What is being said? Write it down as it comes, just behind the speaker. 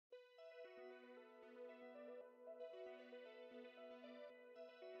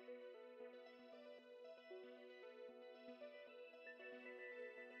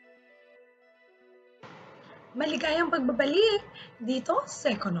Maligayang pagbabalik dito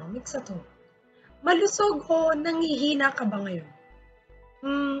sa Ekonomiks ito. Malusog o nangihina ka ba ngayon?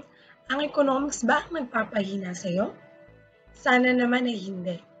 Ang economics ba ang nagpapahina sa iyo? Sana naman ay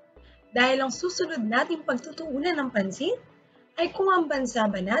hindi. Dahil ang susunod nating pagtutuunan ng pansin ay kung ang bansa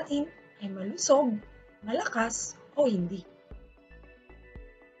ba natin ay malusog, malakas o hindi.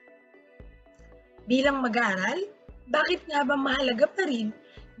 Bilang mag-aaral, bakit nga ba mahalaga pa rin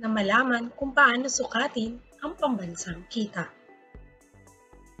na malaman kung paano sukatin ang pambansang kita?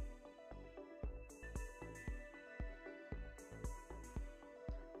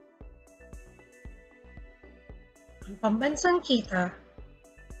 Ang pambansang kita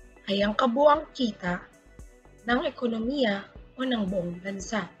ay ang kabuuang kita ng ekonomiya o ng buong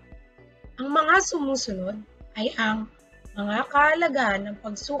bansa. Ang mga sumusunod ay ang mga kahalagahan ng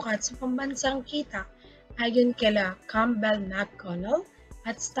pagsukat sa pambansang kita ayon kila Campbell McConnell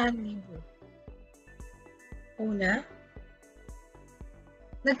at Stanley Wu. Una,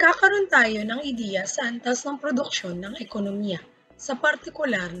 nagkakaroon tayo ng ideya sa antas ng produksyon ng ekonomiya sa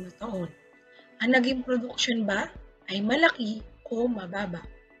partikular na taon. Ang naging produksyon ba ay malaki o mababa?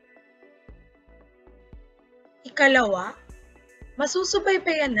 Ikalawa,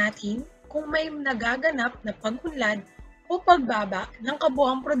 masusubaybayan natin kung may nagaganap na pagunlad o pagbaba ng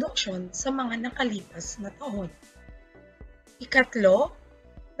kabuuang produksyon sa mga nakalipas na taon. Ikatlo,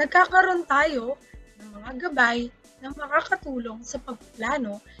 nagkakaroon tayo ng mga gabay na makakatulong sa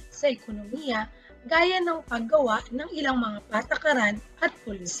pagplano sa ekonomiya gaya ng paggawa ng ilang mga patakaran at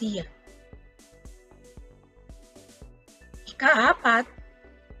polisiya. Ikaapat,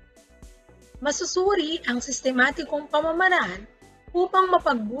 masusuri ang sistematikong pamamaraan upang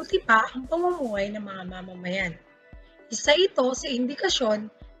mapagbuti pa ang pamumuhay ng mga mamamayan. Isa ito sa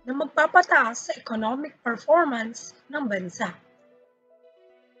indikasyon na magpapataas sa economic performance ng bansa.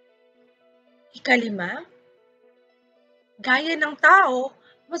 Ikalima, gaya ng tao,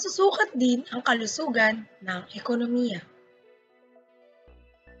 masusukat din ang kalusugan ng ekonomiya.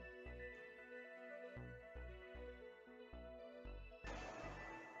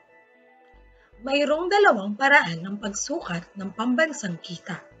 Mayroong dalawang paraan ng pagsukat ng pambansang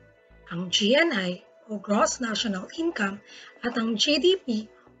kita, ang GNI o Gross National Income at ang GDP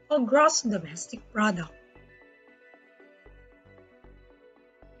o Gross Domestic Product.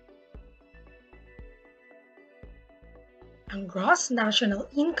 Ang Gross National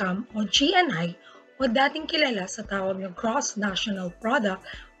Income o GNI o dating kilala sa tawag na Gross National Product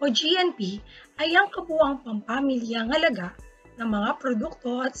o GNP ay ang kabuuang pampamilyang halaga ng mga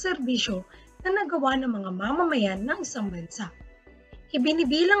produkto at serbisyo na nagawa ng mga mamamayan ng isang bansa.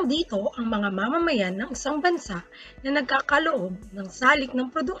 Ibinibilang dito ang mga mamamayan ng isang bansa na nagkakaloob ng salik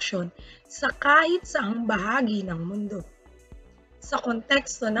ng produksyon sa kahit saang bahagi ng mundo. Sa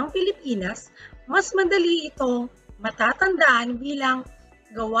konteksto ng Pilipinas, mas madali itong matatandaan bilang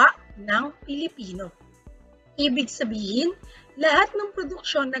gawa ng Pilipino. Ibig sabihin, lahat ng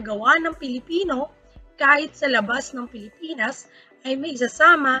produksyon na gawa ng Pilipino kahit sa labas ng Pilipinas ay may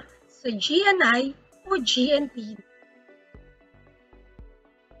isasama sa GNI o GNP.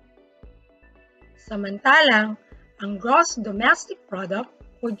 Samantalang, ang Gross Domestic Product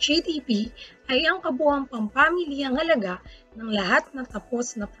o GDP ay ang kabuuang pampamilyang halaga ng lahat ng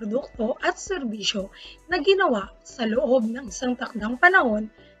tapos na produkto at serbisyo na ginawa sa loob ng isang takdang panahon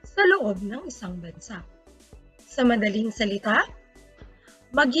sa loob ng isang bansa. Sa madaling salita,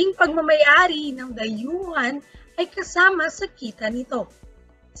 maging pagmamayari ng dayuhan ay kasama sa kita nito.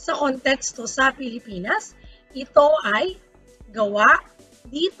 Sa konteksto sa Pilipinas, ito ay gawa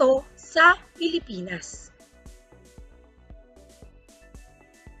dito sa Pilipinas.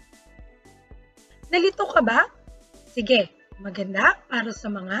 Nalito ka ba? Sige, maganda para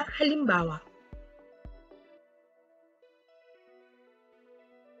sa mga halimbawa.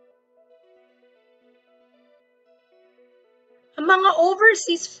 Ang mga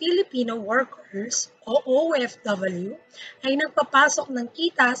overseas Filipino workers o OFW ay nagpapasok ng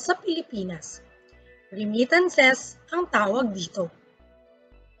kita sa Pilipinas. Remittances ang tawag dito.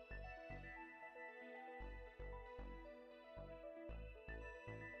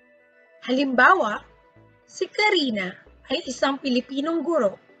 Halimbawa, si Karina ay isang Pilipinong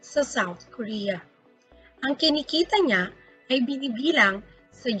guro sa South Korea. Ang kinikita niya ay binibilang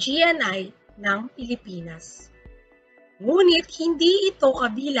sa GNI ng Pilipinas. Ngunit hindi ito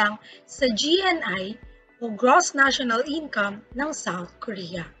kabilang sa GNI o Gross National Income ng South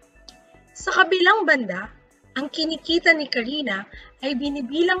Korea. Sa kabilang banda, ang kinikita ni Karina ay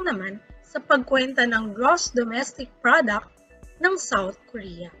binibilang naman sa pagkwenta ng Gross Domestic Product ng South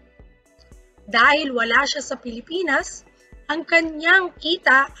Korea. Dahil wala siya sa Pilipinas, ang kanyang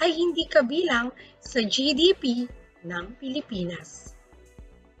kita ay hindi kabilang sa GDP ng Pilipinas.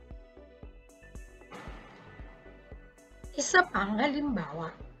 Isa pang halimbawa.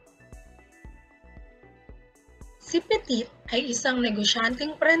 Si Petit ay isang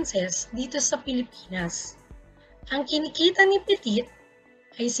negosyanteng Pranses dito sa Pilipinas. Ang kinikita ni Petit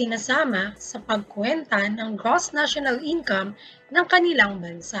ay sinasama sa pagkuwenta ng gross national income ng kanilang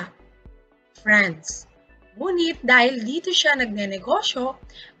bansa, France. Ngunit dahil dito siya nagnenegosyo,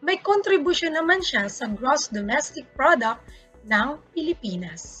 may kontribusyon naman siya sa gross domestic product ng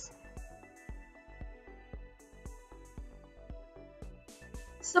Pilipinas.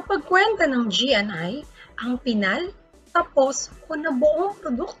 Sa pagkwenta ng GNI, ang pinal, tapos o na buong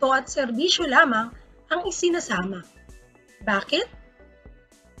produkto at serbisyo lamang ang isinasama. Bakit?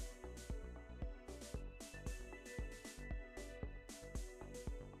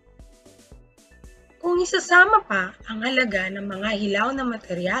 Kung isasama pa ang halaga ng mga hilaw na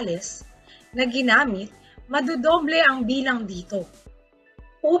materyales na ginamit, madodoble ang bilang dito.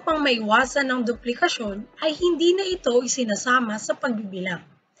 Upang maiwasan ng duplikasyon ay hindi na ito isinasama sa pagbibilang,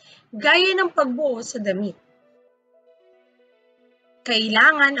 gaya ng pagbuo sa damit.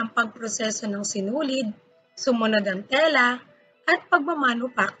 Kailangan ang pagproseso ng sinulid, sumunod ang tela, at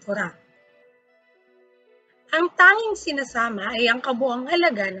pagmamanupaktura. Ang tanging sinasama ay ang kabuuang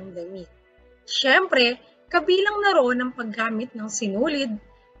halaga ng damit. Siyempre, kabilang na roon ang paggamit ng sinulid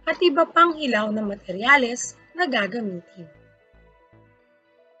at iba pang hilaw na materyales na gagamitin.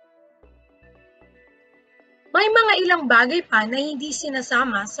 May mga ilang bagay pa na hindi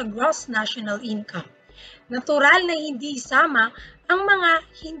sinasama sa gross national income. Natural na hindi isama ang mga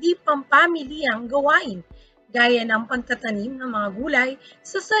hindi pampamilyang gawain, gaya ng pagtatanim ng mga gulay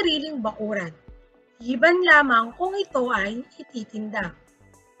sa sariling bakuran. Iban lamang kung ito ay ititinda.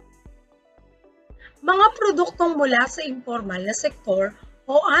 Mga produktong mula sa informal na sektor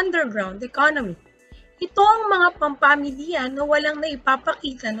o underground economy. Ito ang mga pampamilya na walang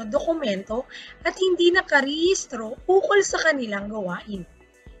naipapakita na dokumento at hindi nakarehistro ukol sa kanilang gawain.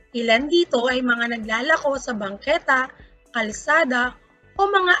 Ilan dito ay mga naglalako sa bangketa, kalsada o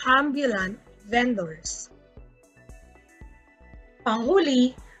mga ambulant vendors.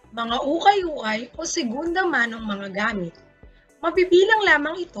 Panghuli, mga ukay-ukay o segunda manong mga gamit. Mabibilang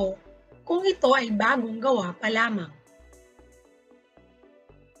lamang ito kung ito ay bagong gawa pa lamang.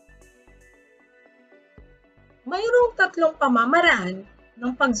 Mayroong tatlong pamamaraan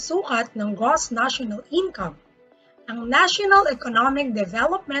ng pagsukat ng gross national income. Ang National Economic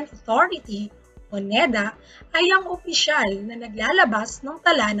Development Authority o NEDA ay ang opisyal na naglalabas ng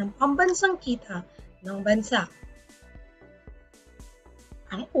tala ng pambansang kita ng bansa.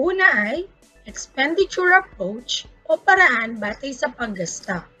 Ang una ay Expenditure Approach o paraan batay sa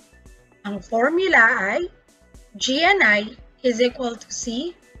paggasta. Ang formula ay GNI is equal to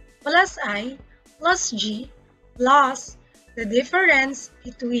C plus I plus G plus the difference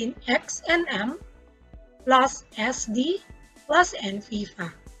between X and M plus SD plus N FIFA.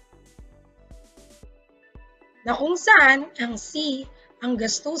 Na kung saan ang C ang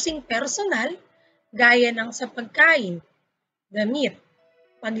gastusing personal gaya ng sa pagkain, damit,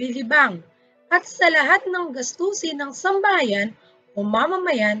 paglilibang, at sa lahat ng gastusin ng sambahayan o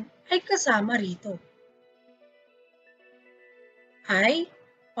mamamayan ay kasama rito. Ay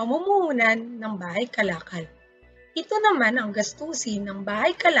pamumuhunan ng bahay kalakal. Ito naman ang gastusin ng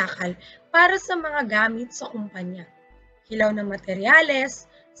bahay kalakal para sa mga gamit sa kumpanya, hilaw na materyales,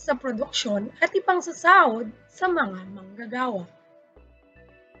 sa produksyon at ipang sasahod sa mga manggagawa.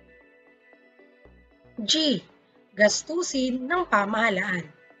 G. Gastusin ng pamahalaan.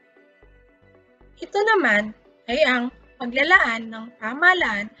 Ito naman ay ang paglalaan ng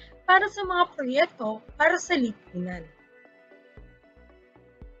pamahalaan para sa mga proyekto para sa lipunan.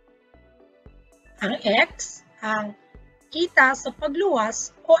 Ang X, ang kita sa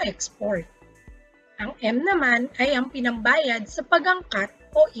pagluwas o export. Ang M naman ay ang pinambayad sa pag-angkat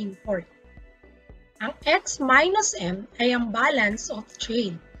o import. Ang X minus M ay ang balance of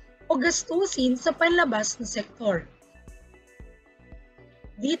trade o gastusin sa panlabas na sektor.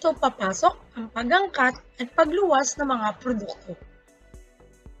 Dito papasok ang pag-angkat at pagluwas ng mga produkto.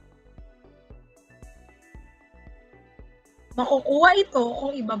 Makukuha ito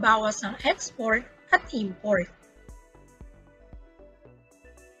kung ibabawas ang export at import.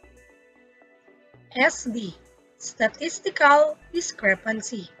 SD. Statistical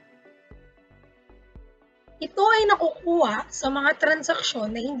Discrepancy. Ito ay nakukuha sa mga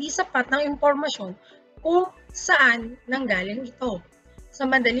transaksyon na hindi sapat ng impormasyon kung saan nanggaling ito. Sa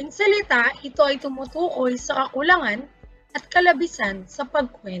madaling salita, ito ay tumutukoy sa kakulangan at kalabisan sa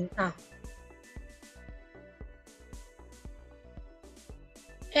pagkwenta.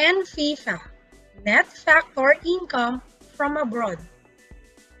 NFIFA, Net Factor Income from Abroad.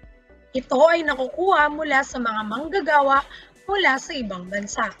 Ito ay nakukuha mula sa mga manggagawa mula sa ibang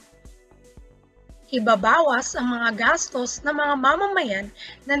bansa. Ibabawas ang mga gastos ng mga mamamayan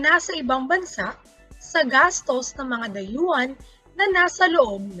na nasa ibang bansa sa gastos ng mga dayuhan na nasa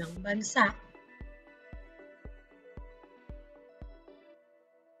loob ng bansa.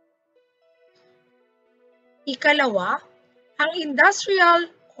 Ikalawa, ang Industrial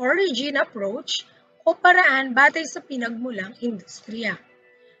Origin Approach o paraan batay sa pinagmulang industriya.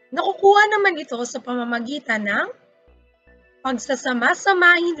 Nakukuha naman ito sa pamamagitan ng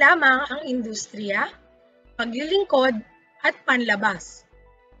pagsasama-samahin lamang ang industriya, paglilingkod at panlabas.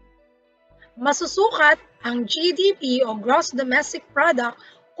 Masusukat ang GDP o Gross Domestic Product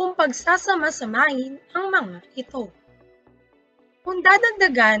kung pagsasama-samahin ang mga ito. Kung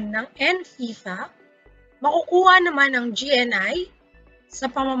dadagdagan ng NFIFA, makukuha naman ang GNI sa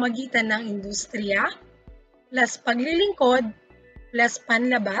pamamagitan ng industriya, plus paglilingkod, plus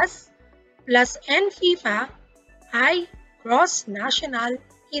panlabas, plus NFIFA ay Gross National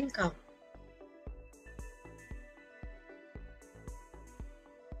Income.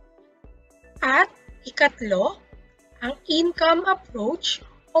 At ikatlo, ang Income Approach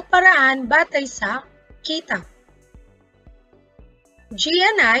o paraan batay sa kita.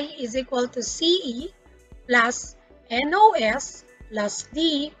 GNI is equal to CE plus NOS plus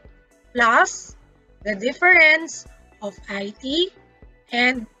D plus the difference of IT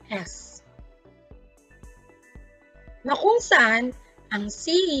and S. Na kung saan ang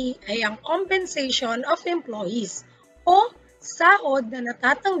CE ay ang compensation of employees o sahod na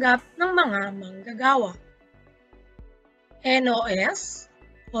natatanggap ng mga manggagawa. NOS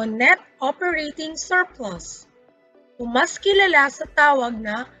o Net Operating Surplus o mas kilala sa tawag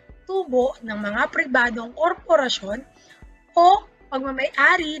na tubo ng mga pribadong korporasyon o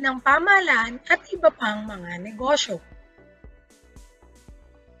pagmamay-ari ng pamahalaan at iba pang mga negosyo.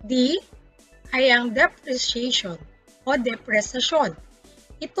 D ay ang Depreciation o depresasyon.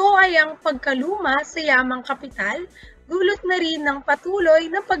 Ito ay ang pagkaluma sa yamang kapital, dulot na rin ng patuloy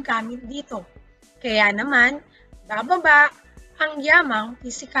na paggamit dito. Kaya naman, bababa ang yamang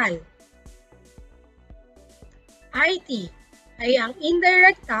pisikal. IT ay ang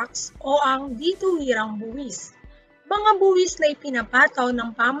indirect tax o ang dituwirang buwis. Mga buwis na ipinapataw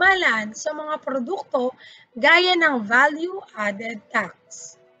ng pamahalaan sa mga produkto gaya ng value-added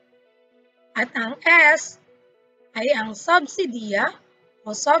tax. At ang S ay ang subsidiya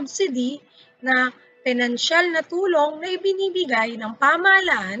o subsidy na pinansyal na tulong na ibinibigay ng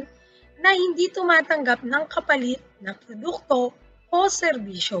pamahalaan na hindi tumatanggap ng kapalit na produkto o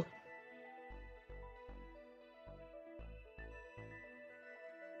serbisyo.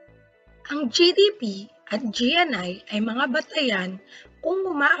 Ang GDP at GNI ay mga batayan kung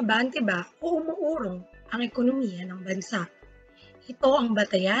umaabante ba o umuurong ang ekonomiya ng bansa. Ito ang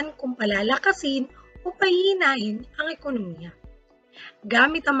batayan kung palalakasin o pahihinain ang ekonomiya.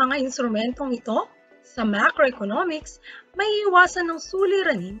 Gamit ang mga instrumentong ito, sa Macroeconomics, may iwasan ng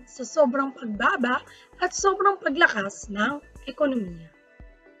suliranin sa sobrang pagbaba at sobrang paglakas ng ekonomiya.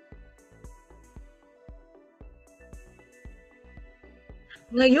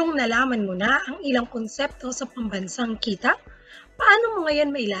 Ngayong nalaman mo na ang ilang konsepto sa Pambansang Kita, paano mo ngayon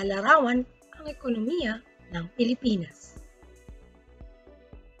mailalarawan ang ekonomiya ng Pilipinas?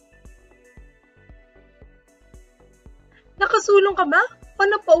 Nakasulong ka ba o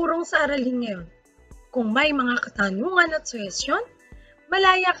napaurong sa aralin ngayon? Kung may mga katanungan at suhestyon,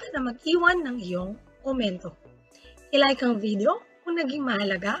 malaya ka na mag-iwan ng iyong komento. I-like ang video kung naging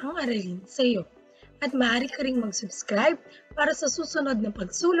mahalaga ang aralin sa iyo. At maaari ka ring mag-subscribe para sa susunod na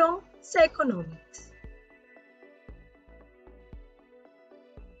pagsulong sa Ekonomiks.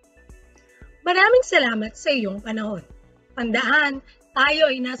 Maraming salamat sa iyong panahon. Tandaan,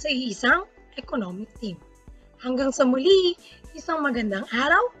 tayo ay nasa iisang economic team. Hanggang sa muli, isang magandang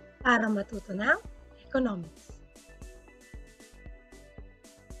araw para matuto ng Ekonomiks.